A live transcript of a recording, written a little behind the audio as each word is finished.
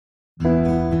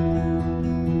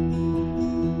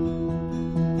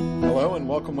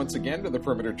welcome once again to the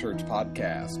Perimeter Church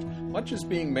podcast. Much is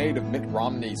being made of Mitt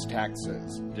Romney's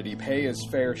taxes. Did he pay his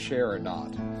fair share or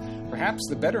not? Perhaps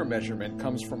the better measurement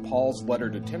comes from Paul's letter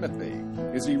to Timothy.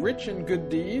 Is he rich in good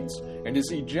deeds, and is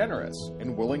he generous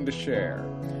and willing to share?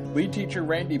 Lead teacher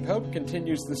Randy Pope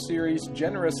continues the series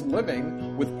Generous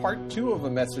Living with part 2 of a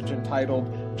message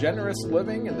entitled Generous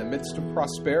Living in the Midst of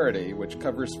Prosperity, which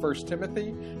covers 1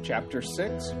 Timothy chapter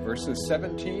 6, verses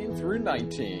 17 through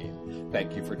 19.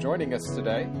 Thank you for joining us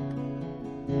today.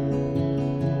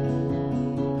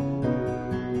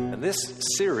 This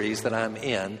series that I'm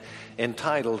in,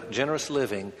 entitled Generous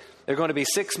Living, there are going to be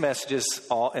 6 messages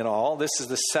in all. This is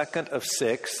the second of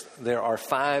 6. There are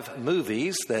 5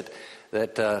 movies that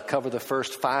cover the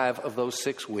first 5 of those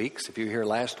 6 weeks. If you were here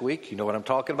last week, you know what I'm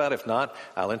talking about. If not,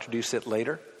 I'll introduce it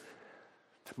later.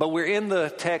 But we're in the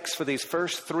text for these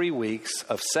first 3 weeks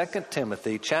of 1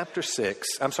 Timothy chapter 6,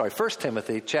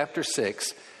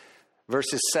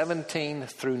 verses 17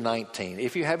 through 19.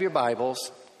 If you have your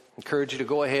Bibles, I encourage you to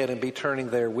go ahead and be turning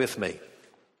there with me.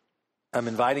 I'm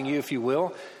inviting you, if you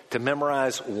will, to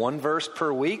memorize one verse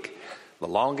per week. The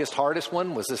longest, hardest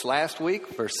one was this last week,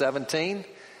 verse 17.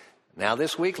 Now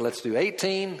this week, let's do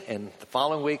 18, and the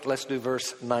following week, let's do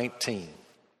verse 19.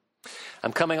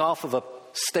 I'm coming off of a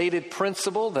stated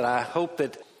principle that I hope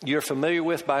that you're familiar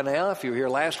with by now. If you were here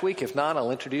last week, if not, I'll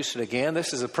introduce it again.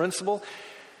 This is a principle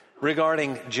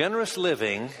regarding generous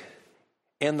living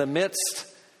in the midst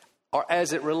or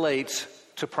as it relates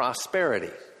to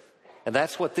prosperity. And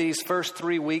that's what these first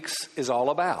 3 weeks is all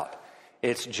about.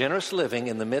 It's generous living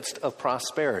in the midst of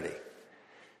prosperity.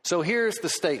 So here's the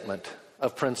statement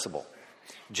of principle.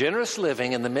 Generous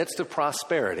living in the midst of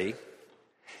prosperity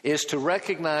is to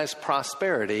recognize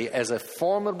prosperity as a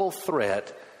formidable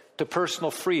threat to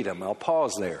personal freedom. I'll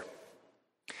pause there.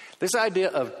 This idea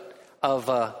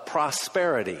of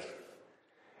prosperity,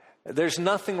 there's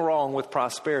nothing wrong with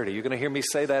prosperity. You're going to hear me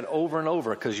say that over and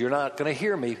over because you're not going to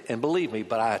hear me and believe me,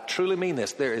 but I truly mean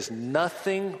this. There is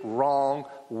nothing wrong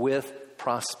with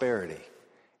prosperity.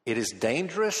 It is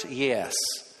dangerous, yes,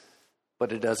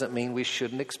 but it doesn't mean we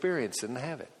shouldn't experience it and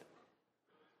have it.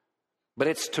 But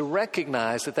it's to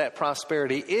recognize that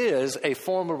prosperity is a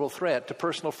formidable threat to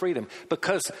personal freedom,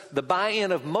 because the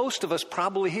buy-in of most of us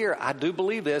probably here, I do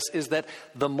believe this, is that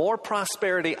the more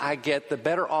prosperity I get, the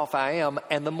better off I am,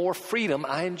 and the more freedom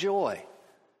I enjoy.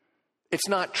 It's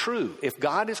not true. If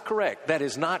God is correct, that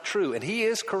is not true, and He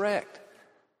is correct.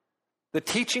 The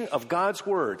teaching of God's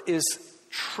Word is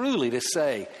truly to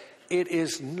say it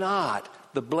is not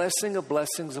the blessing of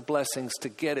blessings of blessings to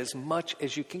get as much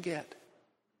as you can get.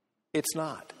 It's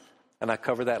not. And I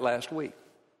covered that last week.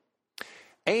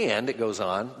 And it goes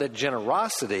on that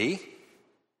generosity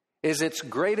is its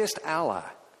greatest ally.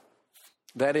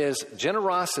 That is,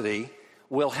 generosity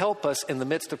will help us in the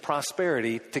midst of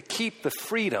prosperity to keep the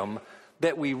freedom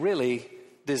that we really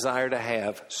desire to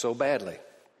have so badly.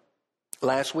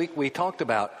 Last week we talked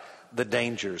about the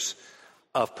dangers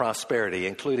of prosperity,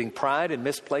 including pride and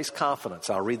misplaced confidence.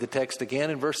 I'll read the text again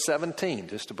in verse 17,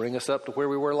 just to bring us up to where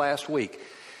we were last week.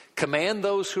 Command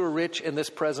those who are rich in this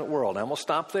present world. And we'll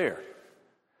stop there.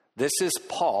 This is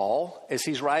Paul as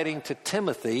he's writing to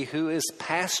Timothy, who is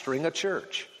pastoring a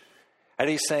church. And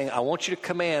he's saying, I want you to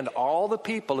command all the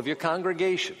people of your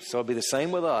congregation, so it'll be the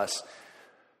same with us,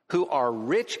 who are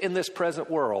rich in this present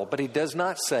world. But he does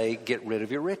not say, get rid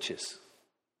of your riches.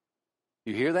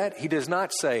 You hear that? He does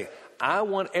not say, I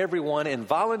want everyone in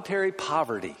voluntary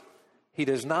poverty. He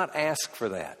does not ask for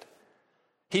that.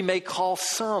 He may call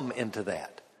some into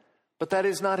that. But that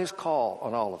is not his call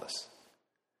on all of us.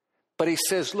 But he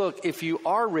says, look, if you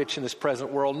are rich in this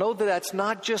present world, know that that's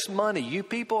not just money. You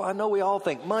people, I know we all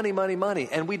think money, money, money.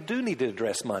 And we do need to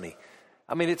address money.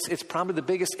 I mean, it's probably the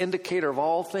biggest indicator of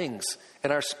all things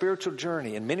in our spiritual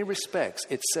journey. In many respects,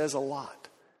 it says a lot.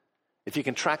 If you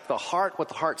can track the heart, what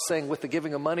the heart's saying with the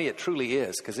giving of money, it truly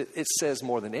is, because it says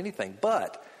more than anything.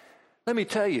 But let me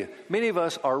tell you, many of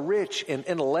us are rich in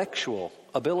intellectual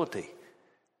ability.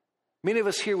 Many of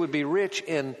us here would be rich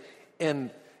in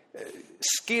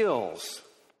skills,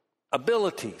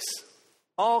 abilities,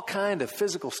 all kind of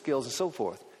physical skills and so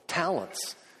forth,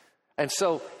 talents. And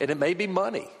it may be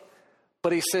money.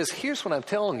 But he says, here's what I'm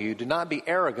telling you, do not be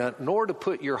arrogant, nor to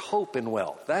put your hope in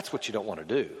wealth. That's what you don't want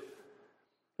to do.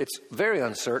 It's very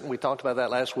uncertain. We talked about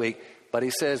that last week. But he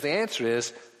says the answer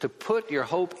is to put your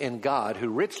hope in God, who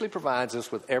richly provides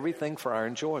us with everything for our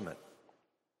enjoyment.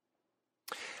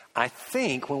 I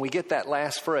think when we get that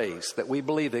last phrase, that we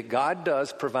believe that God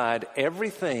does provide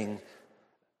everything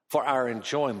for our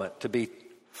enjoyment, to be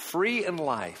free in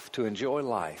life, to enjoy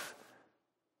life.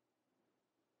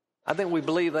 I think we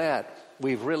believe that,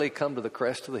 we've really come to the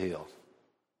crest of the hill.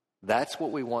 That's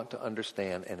what we want to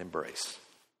understand and embrace.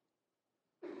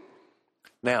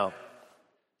 Now,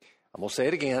 I'm going to say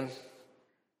it again.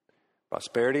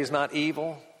 Prosperity is not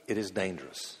evil, it is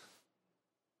dangerous.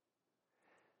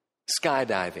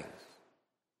 Skydiving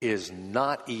is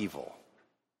not evil,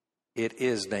 it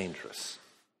is dangerous.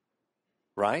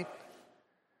 Right?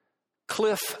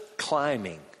 Cliff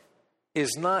climbing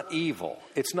is not evil.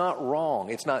 It's not wrong.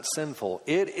 It's not sinful.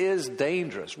 It is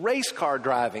dangerous. Race car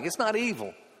driving, it's not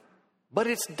evil, but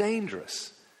it's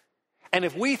dangerous. And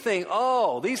if we think,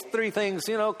 oh, these three things,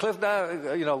 cliff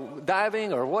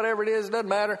diving or whatever it is, it doesn't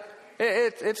matter.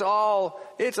 It's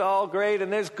all great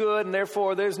and it's good and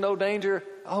therefore there's no danger.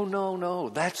 Oh, no.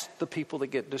 That's the people that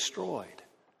get destroyed.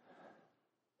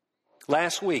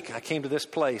 Last week, I came to this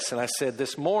place and I said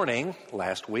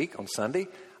last week on Sunday,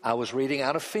 I was reading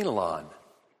out of Fenelon.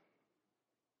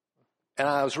 And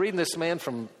I was reading this man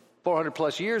from 400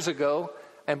 plus years ago,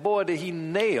 and boy, did he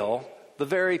nail the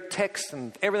very text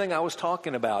and everything I was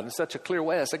talking about in such a clear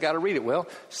way. I said, I got to read it. Well,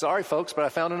 sorry, folks, but I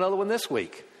found another one this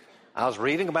week. I was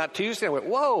reading about Tuesday, and I went,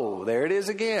 whoa, there it is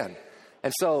again.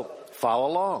 And so, follow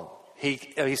along.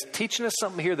 He's teaching us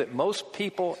something here that most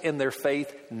people in their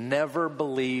faith never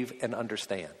believe and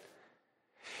understand.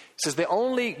 He says the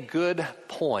only good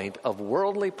point of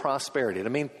worldly prosperity,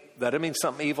 that doesn't mean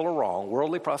something evil or wrong.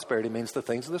 Worldly prosperity means the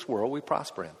things of this world we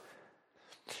prosper in,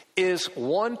 is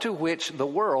one to which the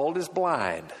world is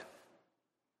blind.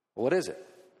 What is it?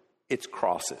 It's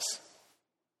crosses.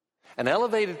 An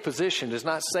elevated position does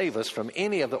not save us from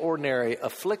any of the ordinary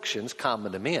afflictions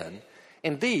common to men.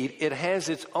 Indeed, it has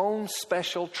its own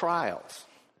special trials.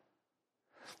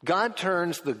 God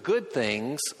turns the good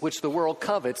things which the world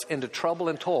covets into trouble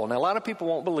and toil. Now, a lot of people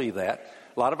won't believe that.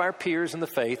 A lot of our peers in the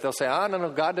faith, they'll say, no,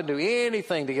 God didn't do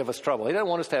anything to give us trouble. He doesn't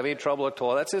want us to have any trouble or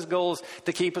toil. That's his goal, is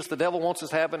to keep us. The devil wants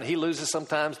us to happen. He loses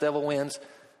sometimes, devil wins.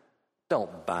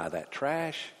 Don't buy that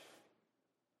trash.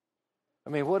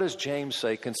 What does James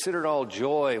say? Consider it all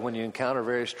joy when you encounter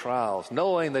various trials,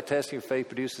 knowing the testing of faith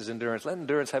produces endurance. Let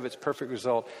endurance have its perfect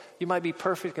result. You might be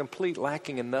perfect, complete,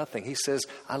 lacking in nothing. He says,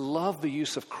 I love the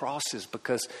use of crosses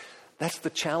because that's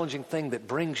the challenging thing that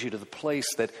brings you to the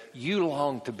place that you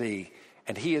long to be,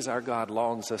 and he, as our God,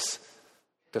 longs us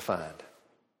to find.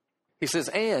 He says,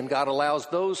 and God allows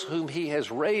those whom he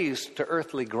has raised to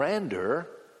earthly grandeur,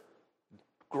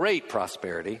 great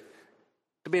prosperity,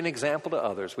 to be an example to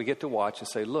others. We get to watch and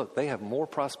say, look, they have more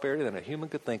prosperity than a human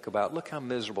could think about. Look how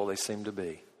miserable they seem to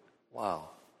be. Wow.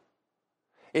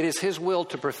 It is his will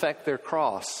to perfect their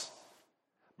cross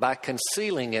by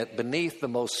concealing it beneath the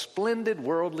most splendid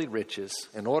worldly riches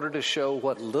in order to show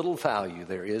what little value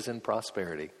there is in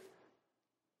prosperity.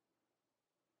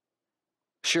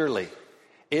 Surely,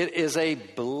 it is a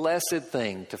blessed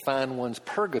thing to find one's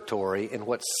purgatory in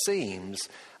what seems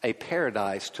a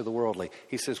paradise to the worldly.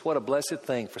 He says, what a blessed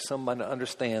thing for somebody to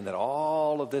understand that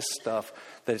all of this stuff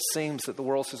that it seems that the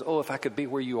world says, oh, if I could be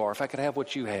where you are, if I could have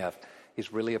what you have,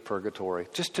 is really a purgatory.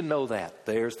 Just to know that,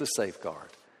 there's the safeguard.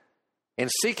 In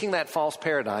seeking that false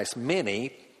paradise,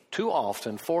 many, too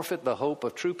often, forfeit the hope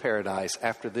of true paradise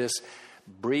after this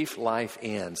brief life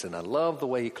ends. And I love the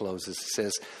way he closes. He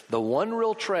says, the one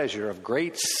real treasure of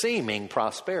great seeming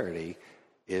prosperity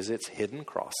is its hidden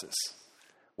crosses.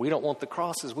 We don't want the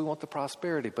crosses, we want the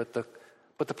prosperity. But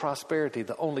the prosperity,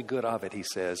 the only good of it, he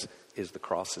says, is the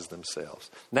crosses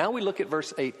themselves. Now we look at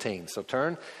verse 18. So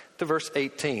turn to verse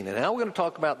 18. And now we're going to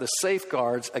talk about the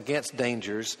safeguards against the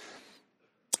dangers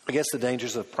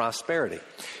of prosperity.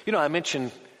 I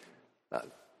mentioned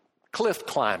cliff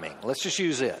climbing. Let's just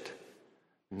use it.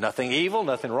 Nothing evil,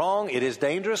 nothing wrong. It is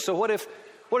dangerous. So what if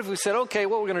we said, okay,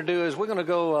 what we're going to do is we're going to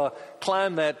go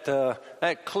climb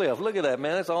that cliff. Look at that,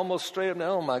 man. It's almost straight up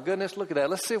now. Oh, my goodness, look at that.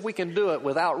 Let's see if we can do it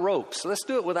without ropes. Let's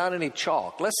do it without any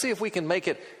chalk. Let's see if we can make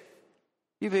it.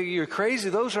 You're crazy.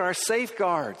 Those are our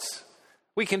safeguards.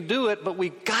 We can do it, but we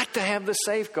got to have the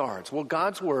safeguards. Well,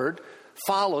 God's word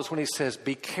follows when he says,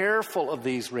 be careful of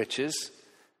these riches.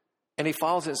 And he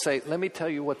follows it and says, let me tell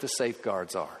you what the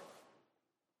safeguards are.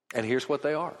 And here's what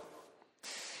they are.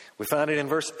 We find it in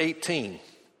verse 18.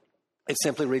 It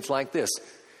simply reads like this.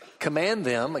 Command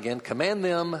them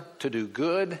to do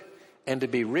good and to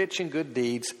be rich in good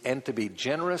deeds and to be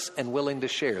generous and willing to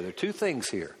share. There are two things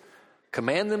here.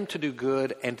 Command them to do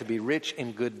good and to be rich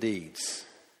in good deeds.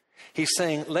 He's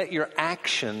saying, let your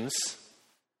actions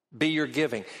be your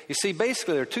giving. You see,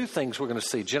 basically there are two things we're going to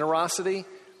see. Generosity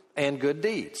and good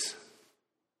deeds.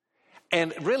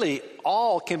 And really,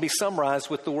 all can be summarized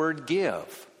with the word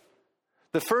give.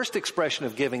 The first expression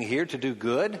of giving here, to do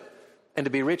good and to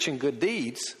be rich in good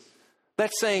deeds,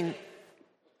 that's saying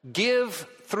give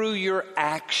through your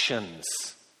actions.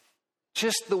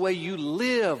 Just the way you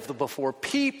live before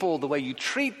people, the way you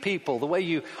treat people, the way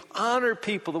you honor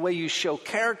people, the way you show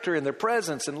character in their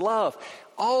presence and love.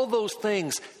 All those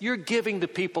things you're giving to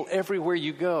people everywhere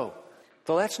you go.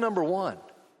 So that's number one.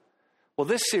 Well,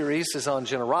 this series is on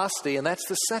generosity, and that's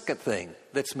the second thing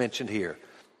that's mentioned here.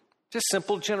 Just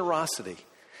simple generosity.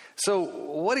 So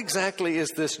what exactly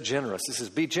is this generous? This is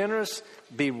be generous,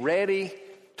 be ready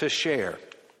to share.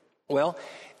 Well,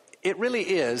 it really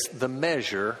is the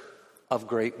measure of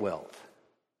great wealth,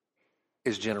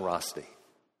 is generosity.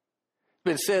 It's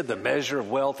been said the measure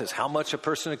of wealth is how much a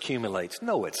person accumulates.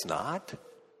 No, it's not.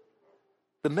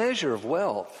 The measure of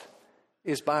wealth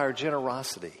is by our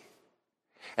generosity.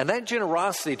 And that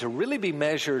generosity, to really be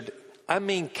measured, I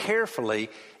mean carefully,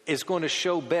 is going to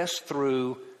show best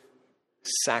through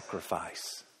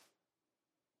sacrifice.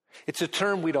 It's a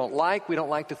term we don't like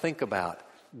to think about.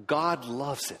 God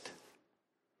loves it.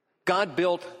 God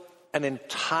built an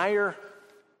entire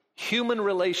human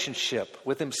relationship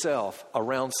with himself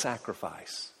around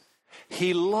sacrifice.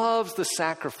 He loves the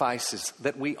sacrifices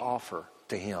that we offer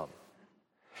to him.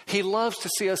 He loves to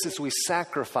see us as we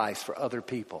sacrifice for other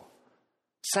people.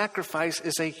 Sacrifice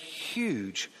is a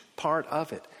huge part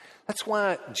of it. That's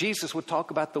why Jesus would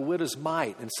talk about the widow's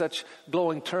mite in such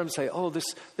glowing terms, say, oh,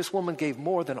 this woman gave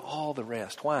more than all the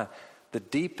rest. Why? The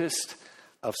deepest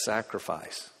of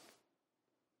sacrifice.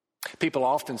 People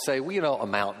often say, well,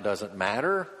 amount doesn't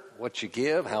matter. What you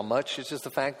give, how much, it's just the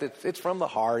fact that it's from the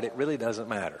heart. It really doesn't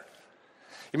matter.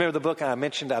 You remember the book I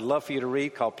mentioned I'd love for you to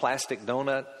read called Plastic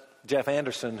Donut? Jeff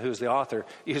Anderson, who's the author,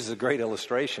 uses a great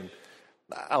illustration.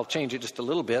 I'll change it just a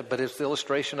little bit, but it's the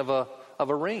illustration of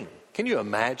a ring. Can you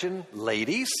imagine,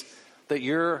 ladies, that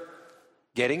you're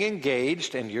getting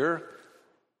engaged and your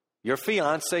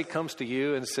fiance comes to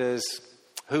you and says,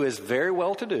 who is very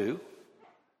well-to-do,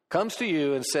 comes to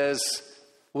you and says,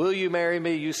 will you marry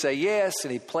me? You say yes,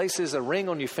 and he places a ring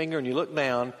on your finger and you look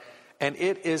down and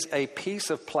it is a piece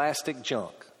of plastic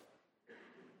junk.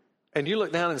 And you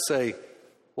look down and say,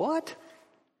 what?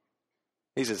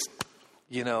 He says,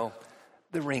 the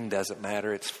ring doesn't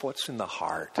matter. It's what's in the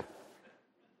heart.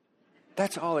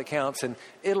 That's all that counts, and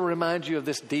it'll remind you of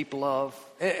this deep love.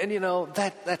 And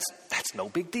that's no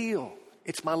big deal.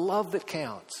 It's my love that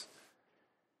counts.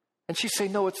 And she'd say,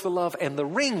 no, it's the love and the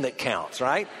ring that counts,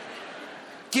 right?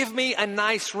 Give me a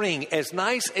nice ring, as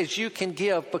nice as you can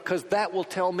give, because that will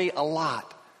tell me a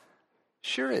lot.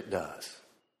 Sure it does.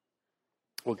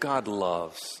 Well, God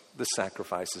loves the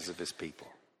sacrifices of his people.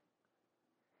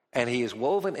 And he is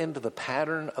woven into the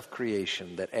pattern of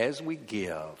creation that as we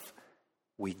give,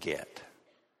 we get.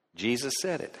 Jesus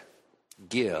said it,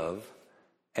 give,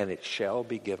 and it shall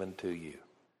be given to you.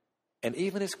 And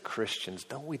even as Christians,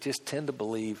 don't we just tend to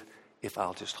believe, if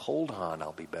I'll just hold on,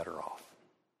 I'll be better off?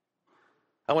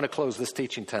 I want to close this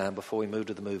teaching time before we move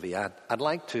to the movie. I'd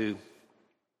like to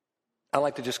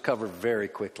just cover very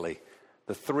quickly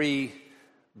the three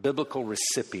biblical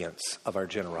recipients of our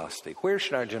generosity. Where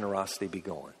should our generosity be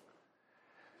going?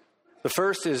 The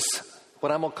first is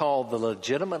what I'm going to call the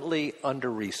legitimately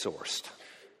under-resourced.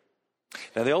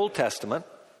 Now, the Old Testament,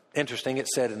 interesting, it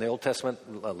said in the Old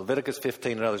Testament, Leviticus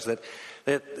 15 and others,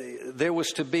 that there was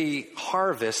to be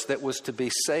harvest that was to be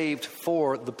saved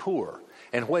for the poor.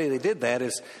 And the way they did that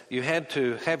is you had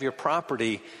to have your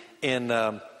property in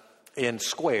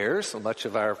squares. So much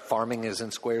of our farming is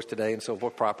in squares today, and so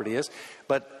forth, property is.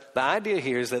 But the idea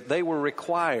here is that they were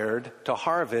required to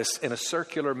harvest in a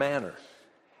circular manner.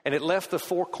 And it left the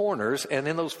four corners, and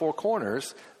in those four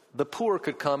corners, the poor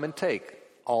could come and take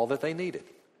all that they needed.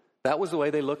 That was the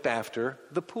way they looked after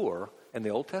the poor in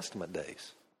the Old Testament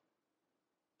days.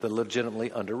 The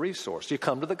legitimately under-resourced. You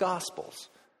come to the Gospels.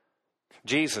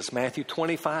 Jesus, Matthew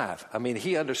 25.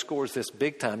 He underscores this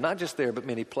big time, not just there, but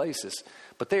many places.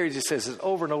 But there he just says it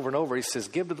over and over and over. He says,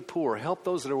 give to the poor, help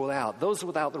those that are without, those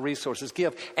without the resources,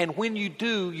 give. And when you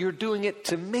do, you're doing it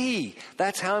to me.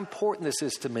 That's how important this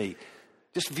is to me.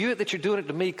 Just view it that you're doing it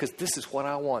to me because this is what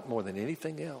I want more than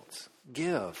anything else.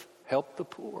 Give, help the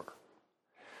poor.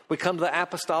 We come to the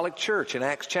apostolic church in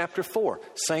Acts chapter 4.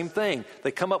 Same thing.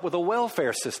 They come up with a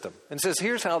welfare system and says,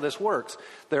 here's how this works.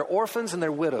 They're orphans and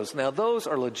they're widows. Now, those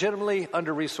are legitimately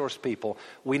under-resourced people.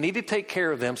 We need to take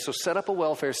care of them, so set up a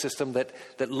welfare system that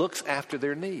looks after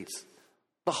their needs.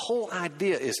 The whole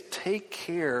idea is take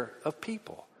care of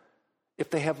people if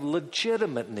they have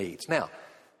legitimate needs. Now,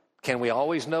 can we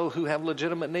always know who have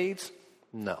legitimate needs?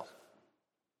 No.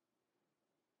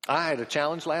 I had a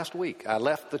challenge last week. I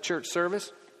left the church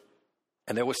service.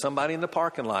 And there was somebody in the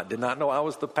parking lot, did not know I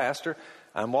was the pastor.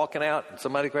 I'm walking out, and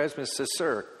somebody grabs me and says,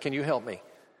 sir, can you help me? I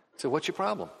said, what's your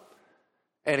problem?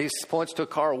 And he points to a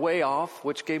car way off,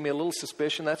 which gave me a little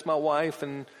suspicion. That's my wife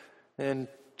and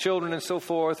children and so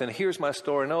forth. And here's my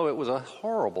story. No, it was a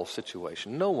horrible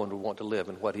situation. No one would want to live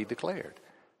in what he declared.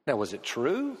 Now, was it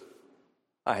true?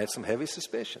 I had some heavy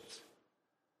suspicions.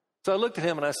 So I looked at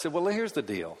him and I said, well, here's the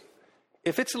deal.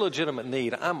 If it's a legitimate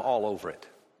need, I'm all over it.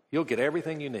 You'll get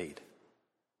everything you need.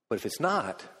 But if it's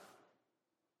not,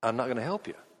 I'm not going to help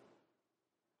you.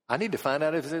 I need to find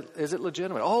out is it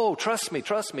legitimate. Oh, trust me,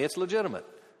 it's legitimate.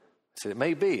 I said, it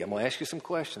may be. I'm going to ask you some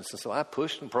questions. And so I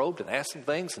pushed and probed and asked some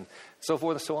things and so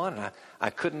forth and so on. And I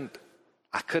couldn't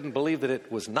believe that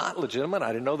it was not legitimate.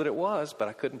 I didn't know that it was, but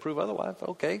I couldn't prove otherwise.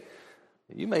 Okay,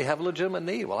 you may have a legitimate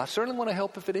need. Well, I certainly want to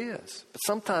help if it is. But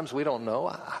sometimes we don't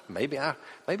know. Maybe I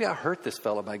hurt this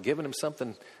fellow by giving him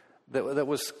something that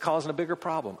was causing a bigger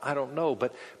problem. I don't know.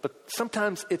 But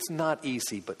sometimes it's not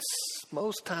easy. But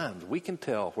most times we can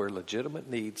tell where legitimate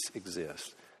needs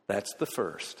exist. That's the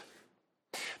first.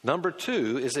 Number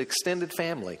 2 is extended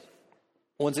family.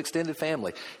 One's extended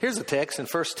family. Here's a text in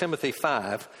 1 Timothy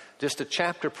 5, just a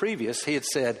chapter previous. He had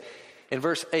said in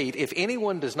verse 8, if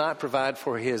anyone does not provide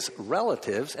for his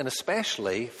relatives, and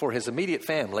especially for his immediate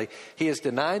family, he has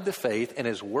denied the faith and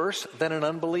is worse than an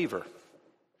unbeliever.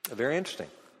 Very interesting.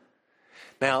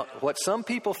 Now, what some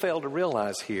people fail to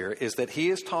realize here is that he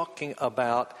is talking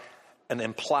about an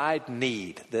implied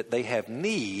need, that they have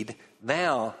need.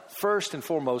 Now, first and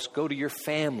foremost, go to your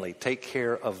family, take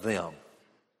care of them.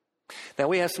 Now,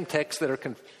 we have some texts that are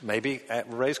maybe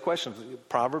raise questions.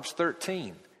 Proverbs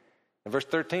 13. In verse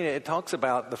 13, it talks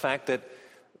about the fact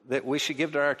that we should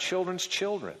give to our children's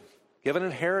children. Give an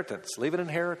inheritance. Leave an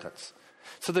inheritance.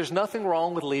 So there's nothing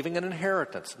wrong with leaving an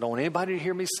inheritance. Don't want anybody to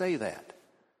hear me say that.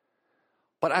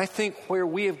 But I think where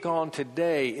we have gone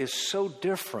today is so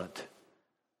different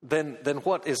than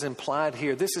what is implied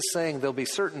here. This is saying there'll be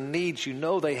certain needs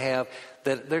they have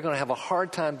that they're going to have a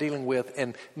hard time dealing with,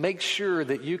 and make sure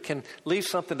that you can leave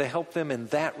something to help them in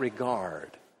that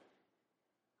regard.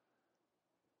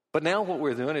 But now what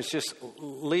we're doing is just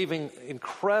leaving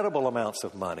incredible amounts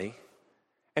of money,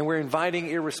 and we're inviting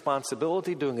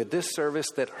irresponsibility, doing a disservice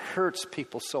that hurts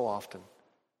people so often.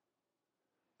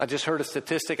 I just heard a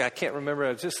statistic. I can't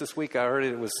remember. Just this week I heard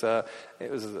it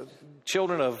was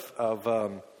children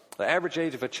of the average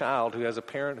age of a child who has a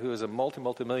parent who is a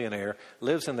multimillionaire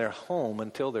lives in their home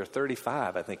until they're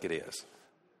 35, I think it is.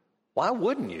 Why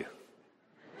wouldn't you?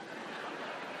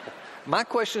 My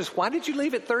question is, why did you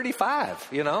leave at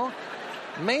 35,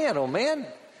 Man, oh man.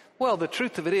 Well, the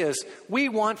truth of it is, we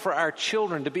want for our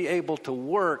children to be able to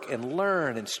work and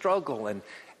learn and struggle, and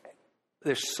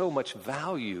there's so much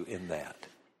value in that.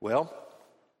 Well,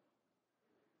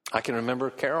 I can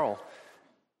remember Carol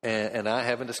and I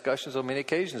having discussions on many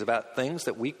occasions about things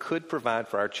that we could provide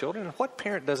for our children. And what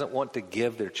parent doesn't want to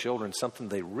give their children something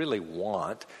they really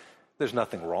want? There's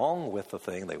nothing wrong with the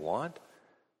thing they want.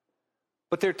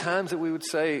 But there are times that we would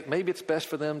say, maybe it's best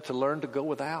for them to learn to go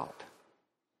without.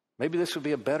 Maybe this would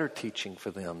be a better teaching for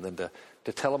them than to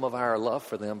tell them of our love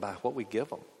for them by what we give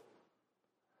them.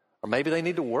 Or maybe they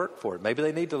need to work for it. Maybe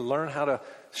they need to learn how to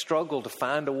struggle to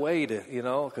find a way to,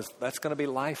 because that's going to be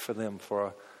life for them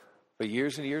for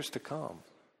years and years to come.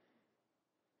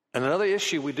 And another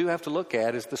issue we do have to look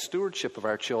at is the stewardship of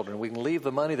our children. We can leave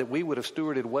the money that we would have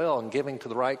stewarded well and giving to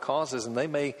the right causes, and they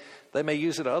may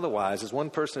use it otherwise. As one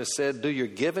person has said, do your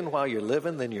giving while you're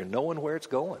living, then you're knowing where it's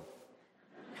going.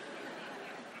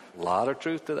 A lot of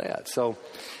truth to that. So,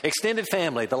 extended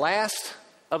family. The last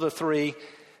of the 3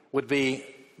 would be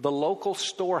the local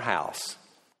storehouse.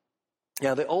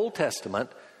 Now, the Old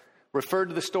Testament referred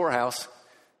to the storehouse,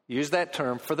 used that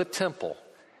term for the temple.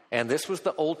 And this was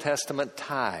the Old Testament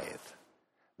tithe.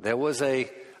 There was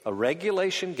a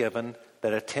regulation given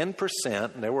that a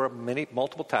 10%, and there were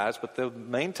multiple tithes, but the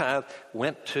main tithe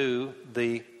went to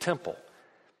the temple.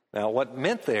 Now, what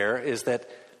meant there is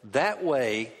that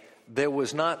way there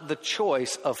was not the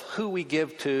choice of who we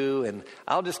give to, and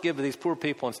I'll just give to these poor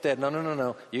people instead.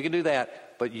 No. You can do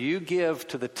that, but you give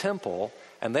to the temple,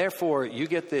 and therefore you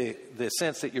get the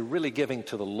sense that you're really giving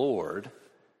to the Lord,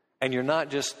 and you're not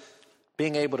just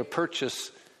being able to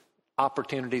purchase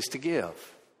opportunities to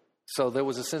give. So there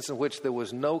was a sense in which there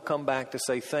was no comeback to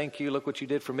say, thank you, look what you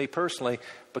did for me personally,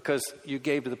 because you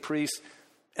gave to the priest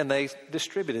and they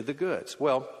distributed the goods.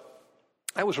 Well,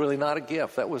 that was really not a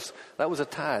gift. That was a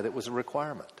tithe. It was a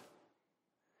requirement.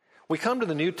 We come to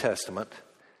the New Testament,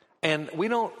 and we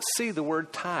don't see the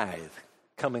word tithe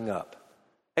coming up,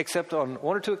 except on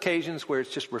 1 or 2 occasions where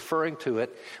it's just referring to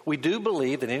it. We do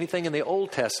believe that anything in the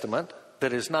Old Testament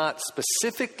that is not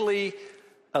specifically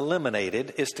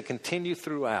eliminated is to continue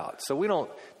throughout. So we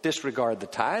don't disregard the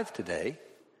tithe today.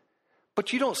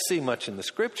 What you don't see much in the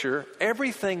Scripture,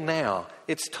 everything now,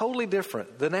 it's totally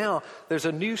different. Now there's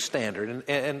a new standard,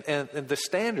 and the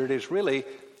standard is really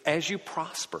as you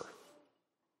prosper.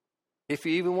 If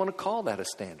you even want to call that a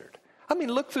standard. I mean,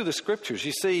 look through the Scriptures.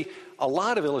 You see a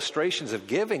lot of illustrations of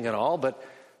giving and all, but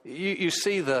you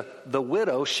see the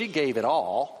widow, she gave it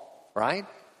all, right?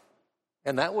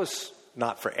 And that was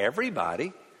not for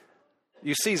everybody.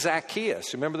 You see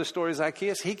Zacchaeus. Remember the story of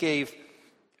Zacchaeus? He gave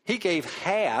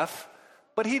half,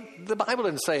 but the Bible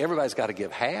didn't say everybody's got to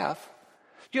give half.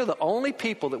 You know, the only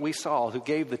people that we saw who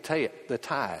gave the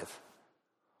tithe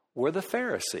were the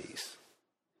Pharisees.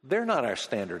 They're not our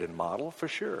standard and model, for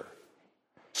sure.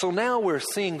 So now we're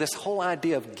seeing this whole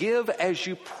idea of give as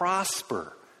you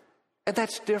prosper. And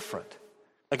that's different.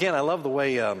 Again, I love the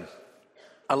way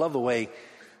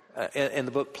in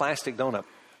the book Plastic Donut,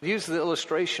 it uses the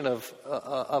illustration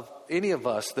of any of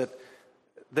us that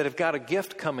have got a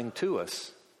gift coming to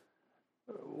us.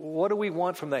 What do we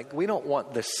want from that? We don't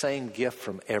want the same gift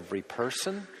from every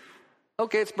person.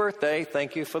 Okay, it's birthday.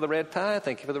 Thank you for the red tie.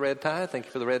 Thank you for the red tie. Thank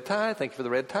you for the red tie. Thank you for the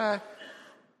red tie.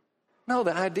 No,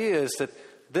 the idea is that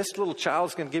this little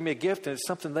child's going to give me a gift, and it's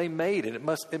something they made, and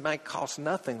it might cost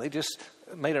nothing. They just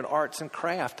made an arts and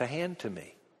craft to hand to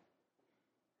me.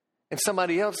 And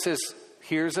somebody else says,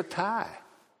 here's a tie.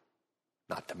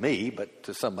 Not to me, but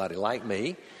to somebody like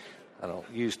me. I don't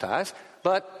use ties.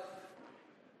 But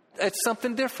it's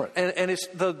something different. And it's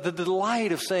the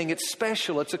delight of saying it's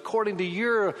special. It's according to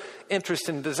your interest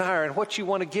and desire and what you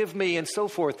want to give me and so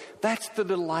forth. That's the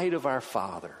delight of our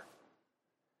Father.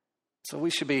 So we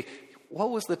should be,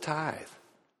 what was the tithe?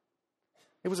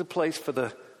 It was a place for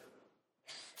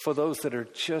those that are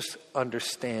just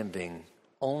understanding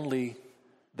only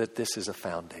that this is a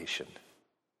foundation.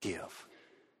 Give.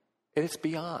 And it's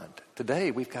beyond.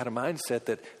 Today we've got a mindset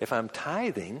that if I'm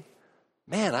tithing,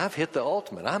 man, I've hit the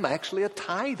ultimate. I'm actually a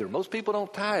tither. Most people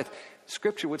don't tithe.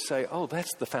 Scripture would say, oh,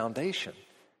 that's the foundation.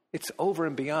 It's over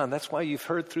and beyond. That's why you've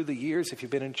heard through the years, if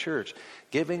you've been in church,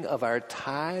 giving of our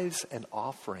tithes and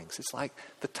offerings. It's like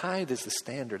the tithe is the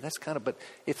standard. That's but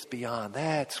it's beyond.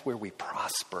 That's where we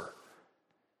prosper.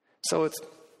 So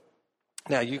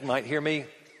now you might hear me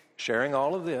sharing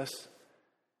all of this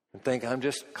and think I'm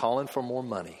just calling for more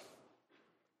money.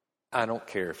 I don't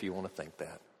care if you want to think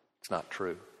that. It's not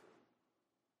true.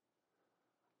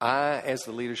 I, as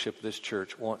the leadership of this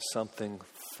church, want something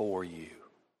for you,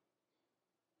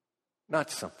 not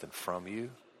something from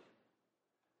you.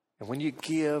 And when you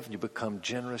give and you become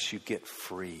generous, you get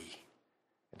free.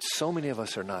 And so many of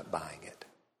us are not buying it.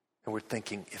 And we're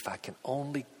thinking, if I can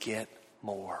only get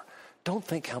more. Don't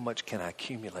think how much can I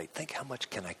accumulate. Think how much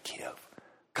can I give.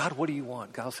 God, what do you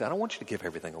want? God will say, I don't want you to give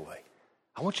everything away.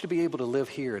 I want you to be able to live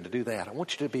here and to do that. I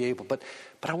want you to be able, but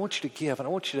I want you to give, and I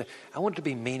want it to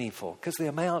be meaningful, because the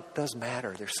amount does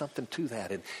matter. There's something to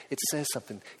that, and it says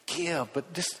something. Give,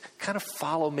 but just kind of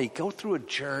follow me. Go through a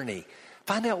journey.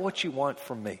 Find out what you want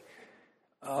from me,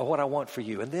 what I want for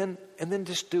you, and then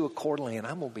just do accordingly. And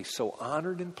I'm going to be so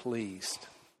honored and pleased.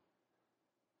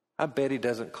 I bet He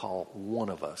doesn't call one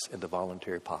of us into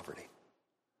voluntary poverty,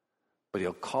 but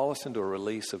He'll call us into a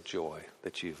release of joy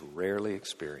that you've rarely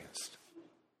experienced.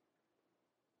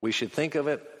 We should think of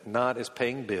it not as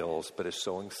paying bills, but as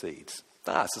sowing seeds.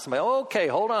 So somebody, okay,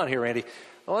 hold on here, Andy.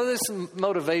 Well, this is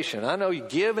motivation. I know you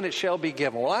give and it shall be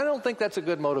given. Well, I don't think that's a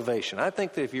good motivation. I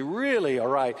think that if you really are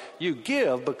right, you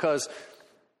give because,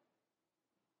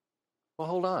 well,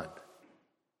 hold on.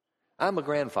 I'm a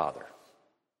grandfather.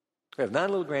 We have 9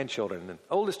 little grandchildren, and the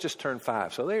oldest just turned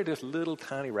 5, so they're just little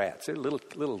tiny rats. They're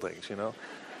little things, you know.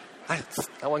 I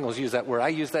wasn't going to use that word. I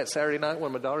used that Saturday night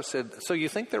when my daughter said, so you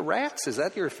think they're rats? Is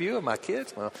that your view of my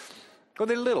kids? Well,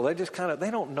 they're little. They just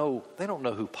they don't know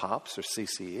who Pops or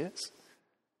Cece is.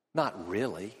 Not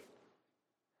really.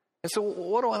 And so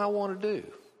what do I want to do?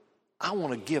 I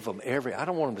want to give them I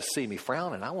don't want them to see me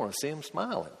frowning. I want to see them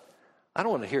smiling. I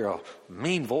don't want to hear a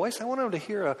mean voice. I want them to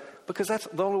hear because that's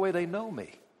the only way they know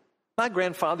me. My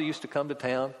grandfather used to come to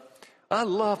town.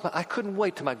 I couldn't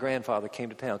wait till my grandfather came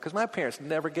to town because my parents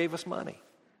never gave us money.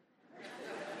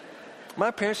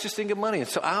 My parents just didn't give money. And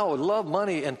so I would love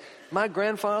money. And my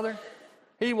grandfather,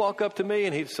 he'd walk up to me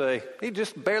and he'd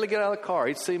just barely get out of the car.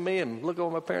 He'd see me and look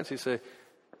over my parents. He'd say,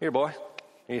 here, boy.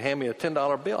 He'd hand me a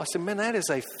 $10 bill. I said, man, that is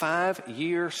a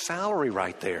 5-year salary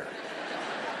right there.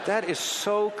 That is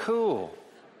so cool.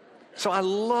 So I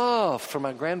love for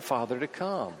my grandfather to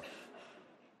come.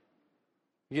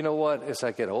 You know what? As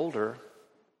I get older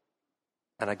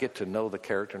and I get to know the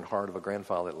character and heart of a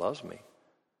grandfather that loves me,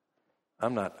 I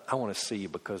want to see you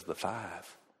because of the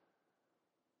 5.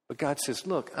 But God says,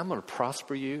 look, I'm going to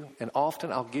prosper you, and often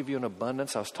I'll give you an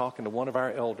abundance. I was talking to one of our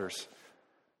elders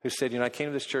who said, I came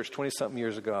to this church 20-something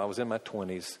years ago. I was in my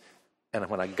 20s. And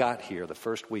when I got here, the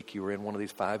first week, you were in one of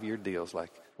these 5-year deals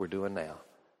like we're doing now.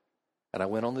 And I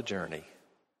went on the journey.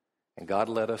 And God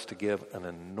led us to give an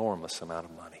enormous amount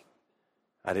of money.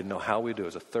 I didn't know how we'd do it. It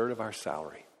was a third of our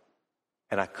salary.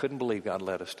 And I couldn't believe God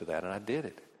led us to that. And I did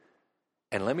it.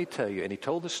 And let me tell you, and he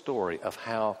told the story of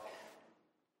how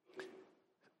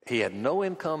he had no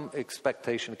income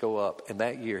expectation to go up. And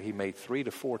that year, he made 3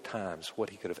 to 4 times what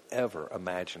he could have ever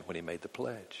imagined when he made the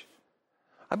pledge.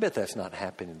 I bet that's not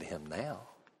happening to him now.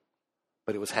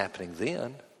 But it was happening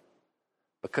then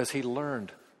because he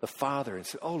learned the Father and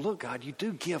said, oh, look, God, you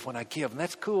do give when I give. And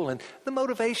that's cool. And the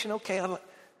motivation, okay.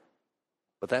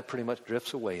 But that pretty much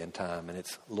drifts away in time. And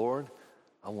it's, Lord,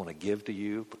 I want to give to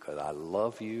you because I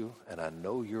love you and I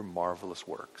know your marvelous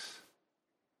works.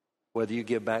 Whether you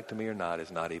give back to me or not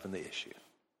is not even the issue.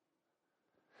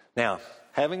 Now,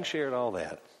 having shared all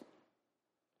that,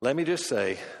 let me just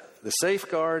say, the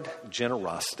safeguard,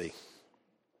 generosity.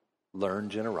 Learn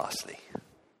generosity.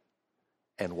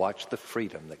 And watch the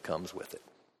freedom that comes with it.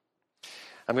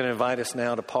 I'm going to invite us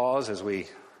now to pause as we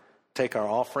take our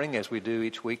offering, as we do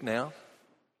each week now,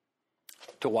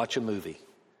 to watch a movie.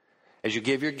 As you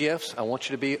give your gifts, I want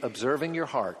you to be observing your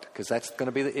heart, because that's going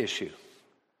to be the issue.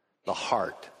 The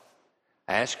heart.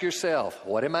 Ask yourself,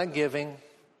 what am I giving?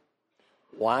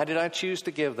 Why did I choose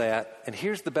to give that? And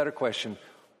here's the better question.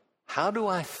 How do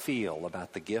I feel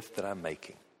about the gift that I'm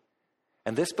making?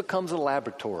 And this becomes a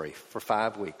laboratory for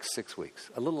 5 weeks, 6 weeks,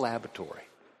 a little laboratory.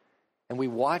 And we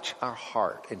watch our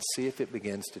heart and see if it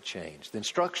begins to change. The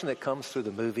instruction that comes through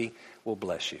the movie will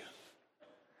bless you.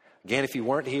 Again, if you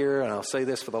weren't here, and I'll say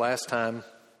this for the last time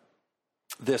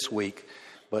this week,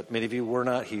 but many of you were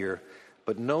not here,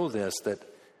 but know this, that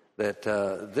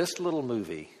this little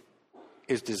movie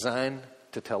is designed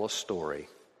to tell a story,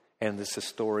 and this is a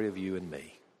story of you and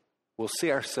me. We'll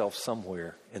see ourselves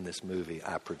somewhere in this movie,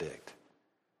 I predict.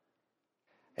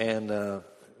 And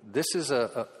this is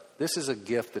a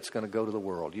gift that's going to go to the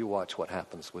world. You watch what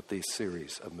happens with these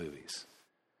series of movies.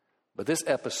 But this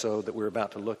episode that we're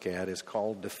about to look at is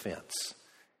called Defense.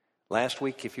 Last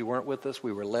week, if you weren't with us,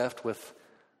 we were left with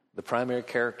the primary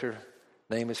character.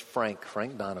 Name is Frank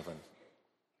Donovan.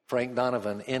 Frank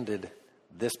Donovan ended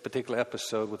this particular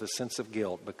episode with a sense of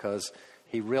guilt because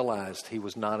he realized he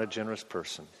was not a generous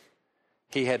person.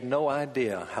 He had no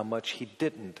idea how much he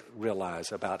didn't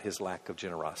realize about his lack of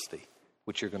generosity,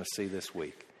 which you're going to see this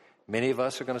week. Many of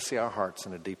us are going to see our hearts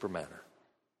in a deeper manner.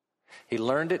 He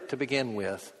learned it to begin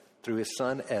with through his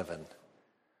son, Evan,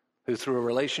 who through a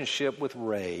relationship with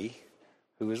Ray,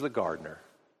 who is the gardener,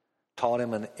 taught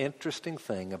him an interesting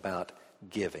thing about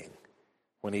giving.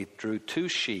 When he drew 2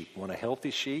 sheep, one a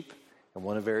healthy sheep and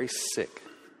one a very sick,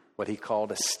 what he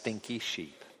called a stinky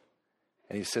sheep.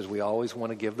 And he says, we always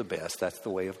want to give the best. That's the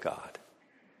way of God.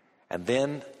 And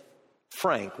then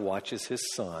Frank watches his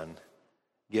son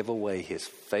give away his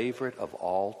favorite of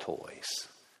all toys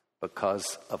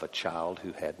because of a child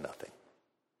who had nothing.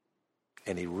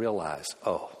 And he realized,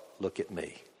 oh, look at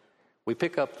me. We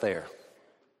pick up there.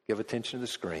 Give attention to the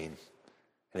screen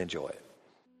and enjoy it.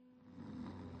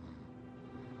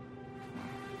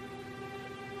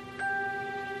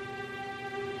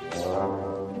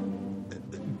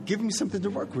 Give me something to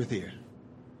work with here.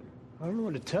 I don't know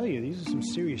what to tell you. These are some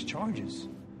serious charges.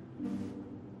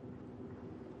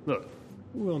 Look,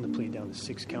 we're willing to plead down to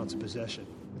 6 counts of possession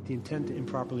with the intent to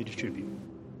improperly distribute.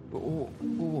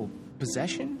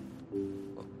 Possession?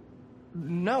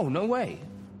 No way.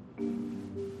 All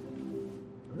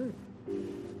right.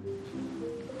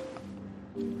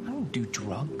 I don't do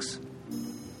drugs.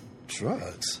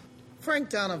 Drugs? Frank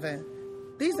Donovan,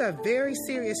 these are very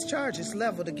serious charges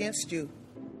leveled against you.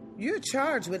 You're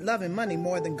charged with loving money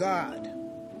more than God.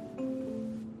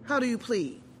 How do you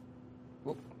plead?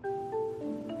 Well,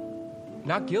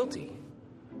 not guilty.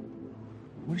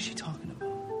 What is she talking about?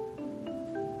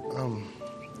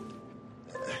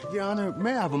 Your Honor,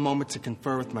 may I have a moment to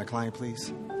confer with my client,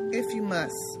 please? If you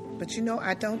must. But you know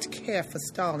I don't care for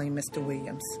stalling, Mr.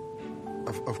 Williams.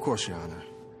 Of course, Your Honor.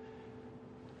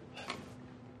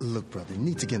 Look, brother, you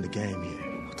need to get in the game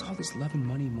here. What's all this loving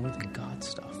money more than God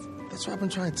stuff? That's what I've been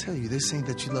trying to tell you. They're saying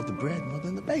that you love the bread more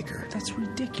than the baker. That's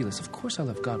ridiculous. Of course I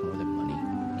love God more than money.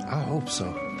 I hope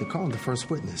so. They're calling the first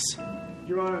witness.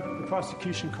 Your Honor, the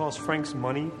prosecution calls Frank's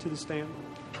money to the stand.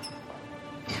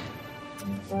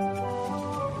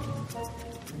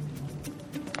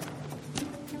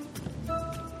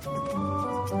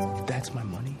 That's my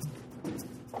money?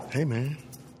 Hey, man.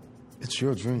 It's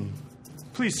your dream.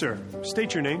 Please, sir,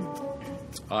 state your name.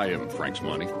 I am Frank's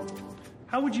money.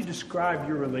 How would you describe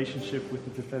your relationship with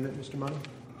the defendant, Mr. Money?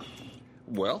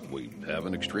 Well, we have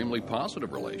an extremely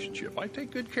positive relationship. I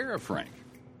take good care of Frank.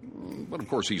 But of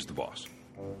course, he's the boss.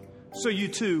 So you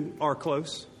two are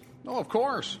close? Oh, of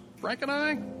course. Frank and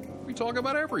I, we talk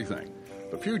about everything.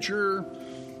 The future,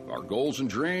 our goals and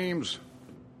dreams,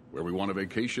 where we want to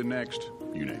vacation next,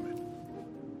 you name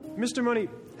it. Mr. Money,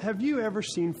 have you ever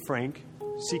seen Frank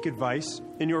seek advice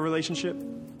in your relationship?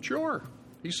 Sure.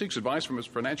 He seeks advice from his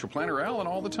financial planner, Alan,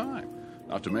 all the time.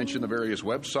 Not to mention the various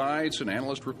websites and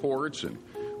analyst reports. And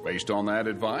based on that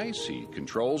advice, he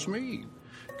controls me,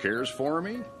 cares for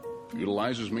me,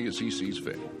 utilizes me as he sees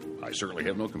fit. I certainly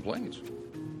have no complaints.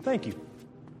 Thank you.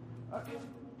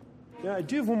 I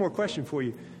do have one more question for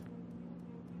you.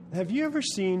 Have you ever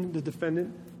seen the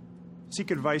defendant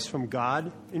seek advice from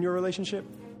God in your relationship?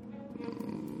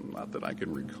 Not that I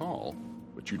can recall,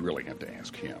 but you'd really have to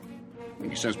ask him.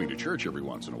 He sends me to church every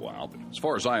once in a while, but as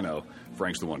far as I know,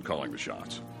 Frank's the one calling the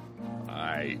shots.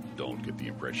 I don't get the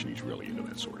impression he's really into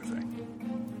that sort of thing.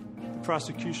 The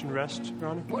prosecution rests, Your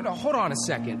Honor? Wait, hold on a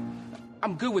second.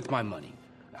 I'm good with my money.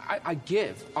 I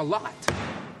give a lot.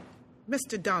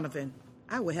 Mr. Donovan,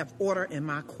 I will have order in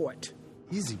my court.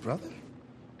 Easy, brother.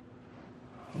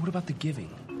 What about the giving?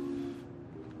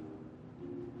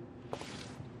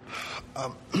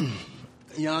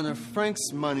 Your Honor,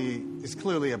 Frank's money is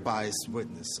clearly a biased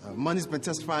witness. Money's been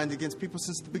testifying against people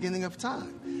since the beginning of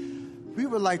time. We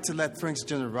would like to let Frank's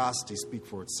generosity speak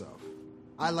for itself.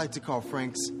 I'd like to call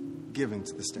Frank's giving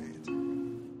to the stand.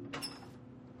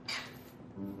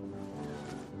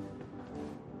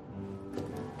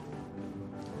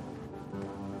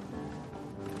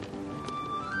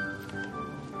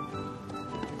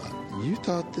 You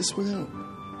thought this would help?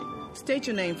 State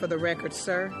your name for the record,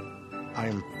 sir. I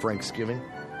am Frank's Giving.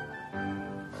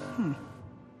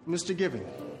 Mr. Giving,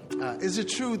 is it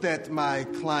true that my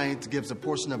client gives a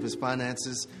portion of his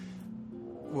finances,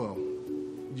 well,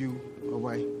 you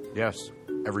away? Yes,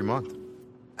 every month.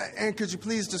 And could you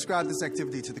please describe this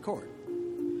activity to the court?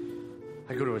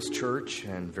 I go to his church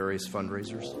and various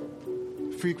fundraisers.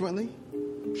 Frequently?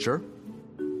 Sure.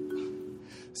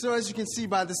 So as you can see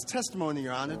by this testimony,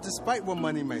 Your Honor, despite what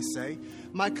money may say,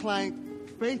 my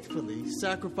client faithfully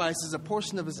sacrifices a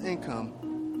portion of his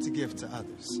income to give to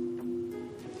others.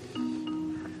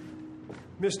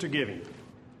 Mr. Giving,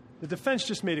 the defense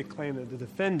just made a claim that the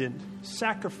defendant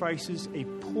sacrifices a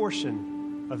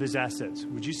portion of his assets.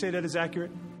 Would you say that is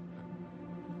accurate?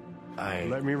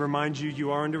 Let me remind you,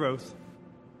 you are under oath.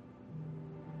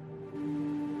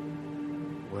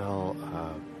 Well,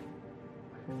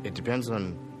 it depends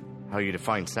on how you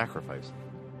define sacrifice.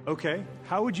 Okay,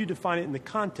 how would you define it in the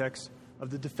context of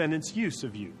the defendant's use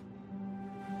of you?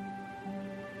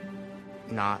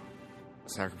 Not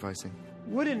sacrificing.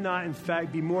 Would it not, in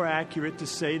fact, be more accurate to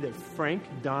say that Frank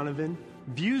Donovan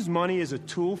views money as a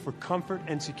tool for comfort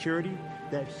and security,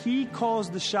 that he calls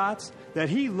the shots, that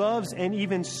he loves and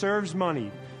even serves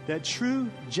money, that true,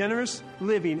 generous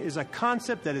living is a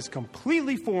concept that is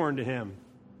completely foreign to him?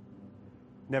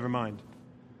 Never mind.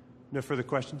 No further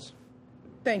questions?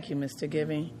 Thank you, Mr.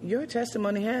 Giving. Your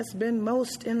testimony has been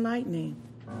most enlightening.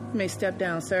 You may step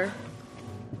down, sir.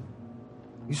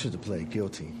 You should have pled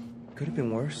guilty. Could have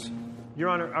been worse. Your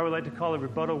Honor, I would like to call a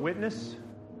rebuttal witness.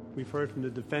 We've heard from the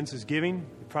defense's giving.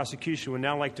 The prosecution would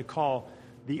now like to call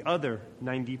the other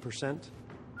 90%.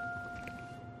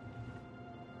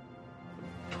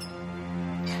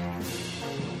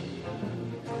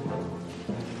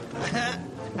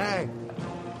 Hey,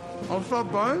 what's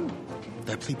up, bud?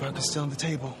 That plea bargain's still on the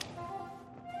table.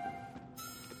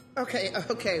 Okay,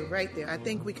 right there. I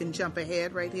think we can jump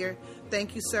ahead right here.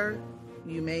 Thank you, sir.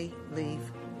 You may leave.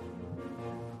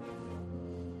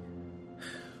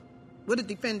 Will the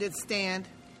defendant stand?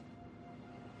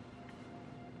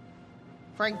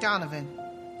 Frank Donovan,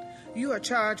 you are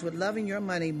charged with loving your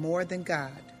money more than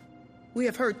God. We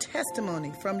have heard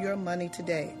testimony from your money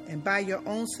today, and by your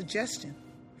own suggestion,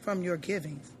 from your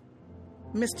givings.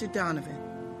 Mr. Donovan,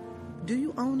 do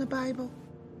you own a Bible?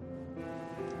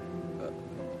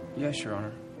 Yes, Your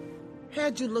Honor.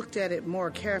 Had you looked at it more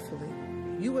carefully,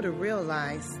 you would have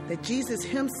realized that Jesus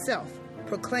himself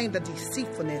proclaimed the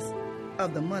deceitfulness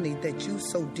of the money that you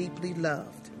so deeply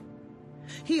loved.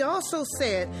 He also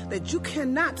said that you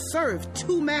cannot serve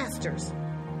two masters.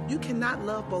 You cannot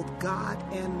love both God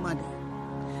and money.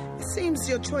 It seems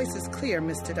your choice is clear,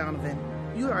 Mr. Donovan.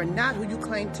 You are not who you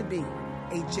claim to be,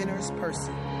 a generous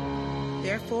person.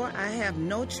 Therefore, I have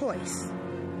no choice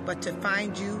but to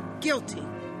find you guilty.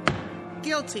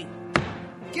 Guilty.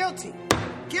 Guilty.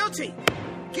 Guilty.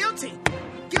 Guilty.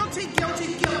 Guilty. Guilty.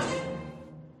 Guilty.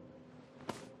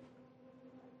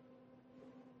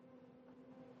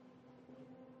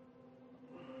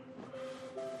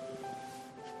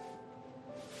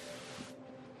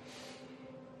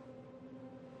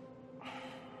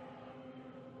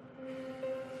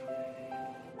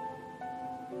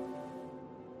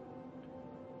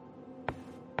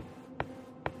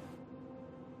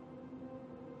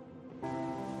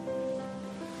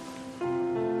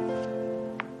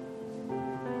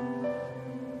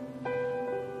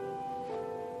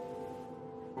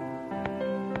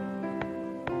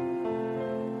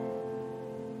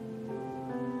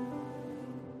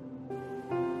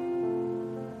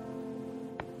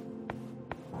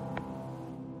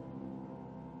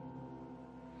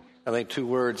 I think two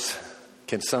words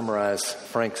can summarize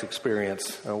Frank's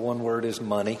experience. One word is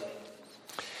money.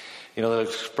 You know the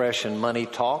expression, money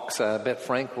talks? I bet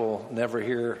Frank will never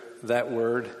hear that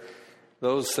word.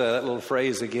 That little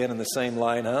phrase again in the same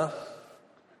line, huh?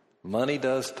 Money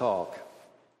does talk.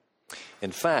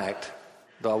 In fact,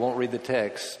 though I won't read the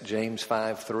text, James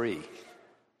 5:3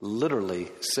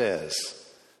 literally says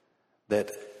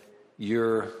that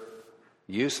your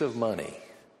use of money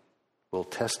will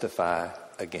testify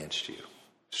against you.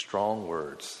 Strong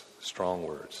words, strong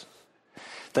words.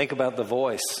 Think about the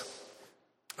voice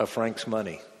of Frank's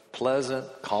money. Pleasant,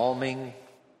 calming,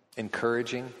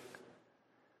 encouraging.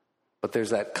 But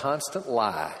there's that constant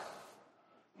lie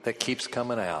that keeps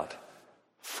coming out.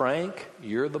 Frank,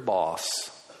 you're the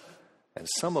boss. And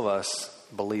some of us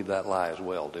believe that lie as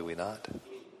well, do we not?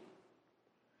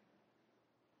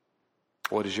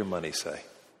 What does your money say?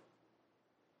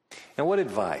 And what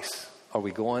advice are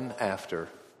we going after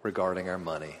regarding our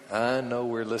money? I know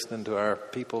we're listening to our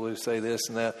people who say this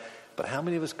and that, but how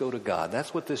many of us go to God?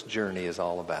 That's what this journey is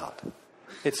all about.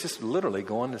 It's just literally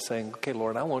going and saying, okay,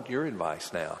 Lord, I want your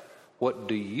advice now. What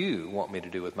do you want me to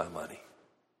do with my money?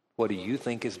 What do you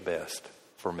think is best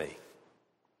for me?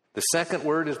 The second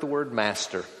word is the word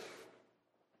master.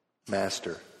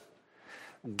 Master.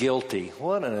 Guilty.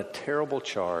 What a terrible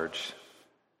charge.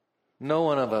 No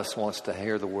one of us wants to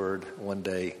hear the word one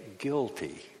day,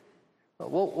 guilty.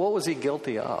 What was he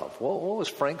guilty of? What was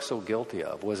Frank so guilty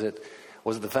of? Was it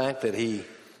the fact that he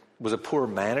was a poor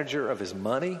manager of his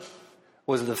money?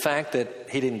 Was it the fact that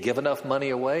he didn't give enough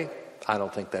money away? I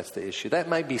don't think that's the issue. That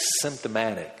might be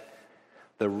symptomatic.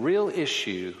 The real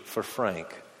issue for Frank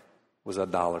was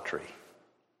idolatry.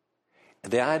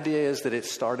 And the idea is that it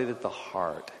started at the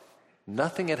heart.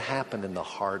 Nothing had happened in the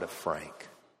heart of Frank.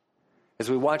 As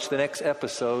we watch the next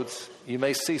episodes, you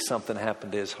may see something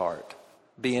happen to his heart.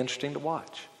 Be interesting to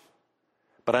watch.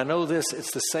 But I know this,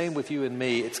 it's the same with you and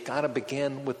me. It's got to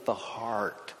begin with the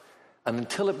heart. And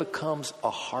until it becomes a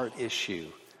heart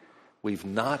issue, we've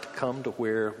not come to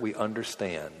where we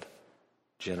understand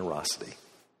generosity.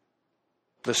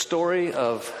 The story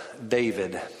of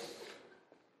David.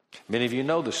 Many of you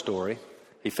know the story.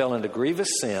 He fell into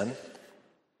grievous sin,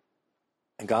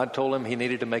 and God told him he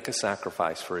needed to make a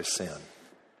sacrifice for his sin.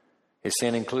 His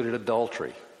sin included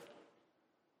adultery,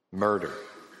 murder.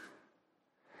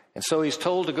 And so he's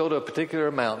told to go to a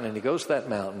particular mountain, and he goes to that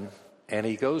mountain, and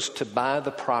he goes to buy the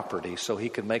property so he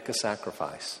could make a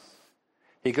sacrifice.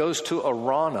 He goes to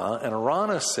Araunah, and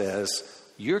Araunah says,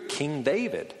 "You're King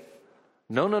David.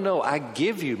 No, I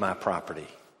give you my property.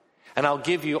 And I'll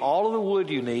give you all of the wood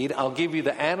you need. I'll give you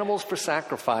the animals for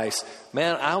sacrifice.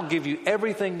 Man, I'll give you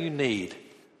everything you need."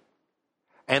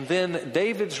 And then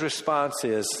David's response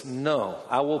is, "No,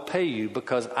 I will pay you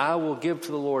because I will give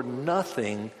to the Lord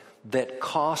nothing that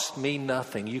cost me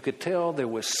nothing." You could tell there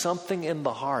was something in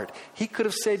the heart. He could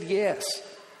have said yes,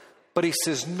 but he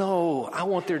says, "No, I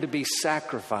want there to be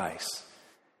sacrifice."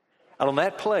 And on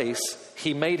that place,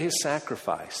 he made his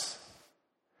sacrifice.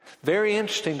 Very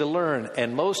interesting to learn,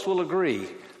 and most will agree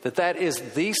that that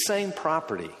is the same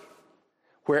property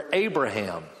where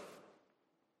Abraham,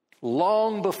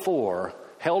 long before,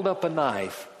 held up a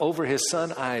knife over his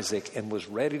son Isaac and was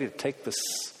ready to take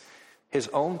his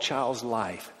own child's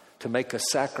life to make a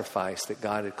sacrifice that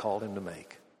God had called him to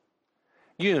make.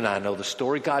 You and I know the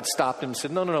story. God stopped him and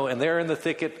said, no. And there in the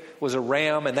thicket was a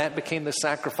ram, and that became the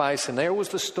sacrifice. And there was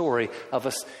the story of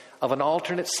an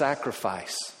alternate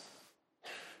sacrifice.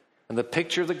 And the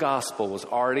picture of the gospel was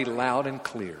already loud and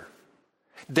clear.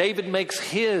 David makes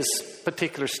his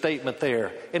particular statement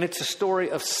there, and it's a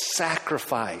story of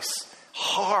sacrifice.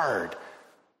 Hard,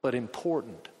 but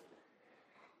important.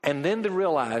 And then to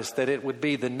realize that it would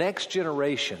be the next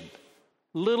generation.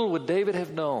 Little would David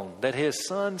have known that his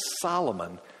son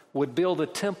Solomon would build a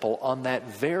temple on that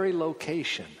very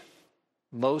location.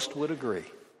 Most would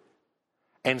agree.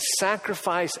 And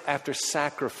sacrifice after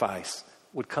sacrifice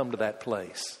would come to that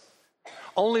place.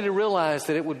 Only to realize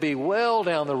that it would be well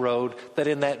down the road that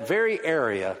in that very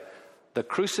area, the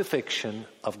crucifixion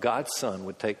of God's Son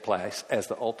would take place as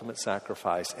the ultimate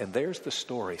sacrifice. And there's the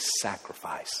story,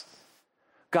 sacrifice.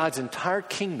 God's entire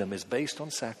kingdom is based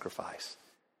on sacrifice.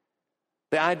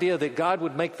 The idea that God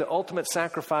would make the ultimate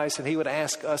sacrifice and he would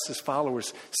ask us as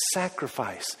followers,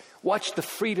 sacrifice. Watch the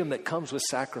freedom that comes with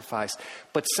sacrifice.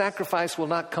 But sacrifice will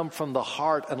not come from the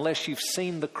heart unless you've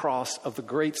seen the cross of the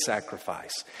great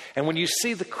sacrifice. And when you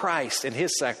see the Christ and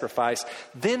his sacrifice,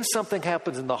 then something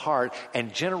happens in the heart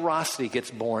and generosity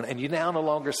gets born. And you now no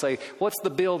longer say, what's the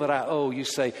bill that I owe? You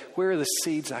say, where are the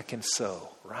seeds I can sow,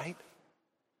 right?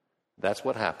 That's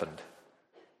what happened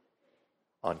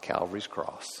on Calvary's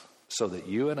cross. so that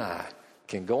you and I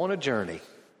can go on a journey,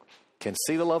 can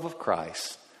see the love of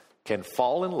Christ, can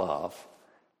fall in love,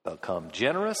 become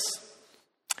generous,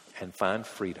 and find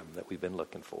freedom that we've been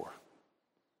looking for.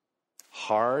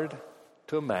 Hard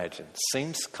to imagine,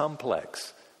 seems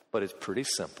complex, but it's pretty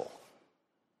simple.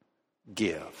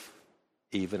 Give,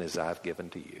 even as I've given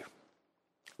to you.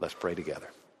 Let's pray together.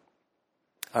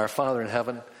 Our Father in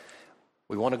heaven,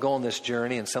 we want to go on this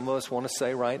journey, and some of us want to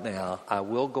say right now, I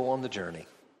will go on the journey.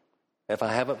 If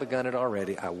I haven't begun it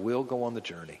already, I will go on the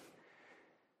journey.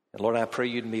 And Lord, I pray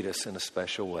you'd meet us in a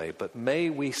special way, but may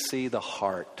we see the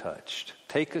heart touched.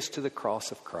 Take us to the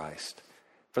cross of Christ.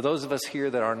 For those of us here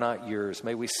that are not yours,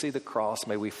 may we see the cross,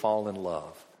 may we fall in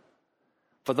love.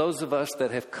 For those of us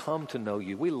that have come to know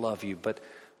you, we love you, but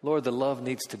Lord, the love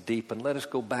needs to deepen. Let us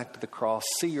go back to the cross,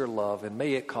 see your love, and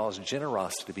may it cause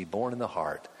generosity to be born in the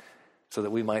heart so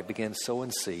that we might begin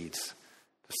sowing seeds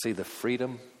to see the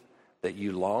freedom that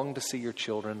you long to see your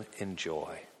children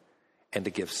enjoy and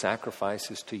to give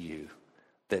sacrifices to you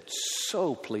that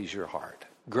so please your heart.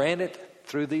 Grant it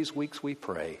through these weeks, we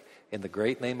pray, in the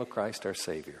great name of Christ our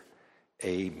Savior.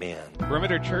 Amen.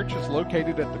 Perimeter Church is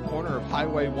located at the corner of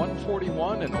Highway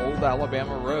 141 and Old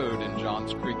Alabama Road in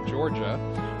Johns Creek, Georgia,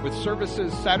 with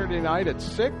services Saturday night at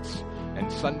 6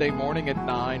 and Sunday morning at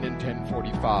 9 and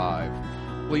 10:45.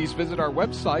 Please visit our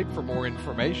website for more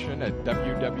information at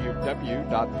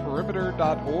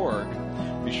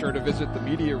www.perimeter.org. Be sure to visit the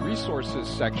Media Resources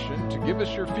section to give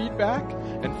us your feedback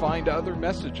and find other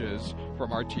messages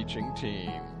from our teaching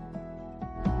team.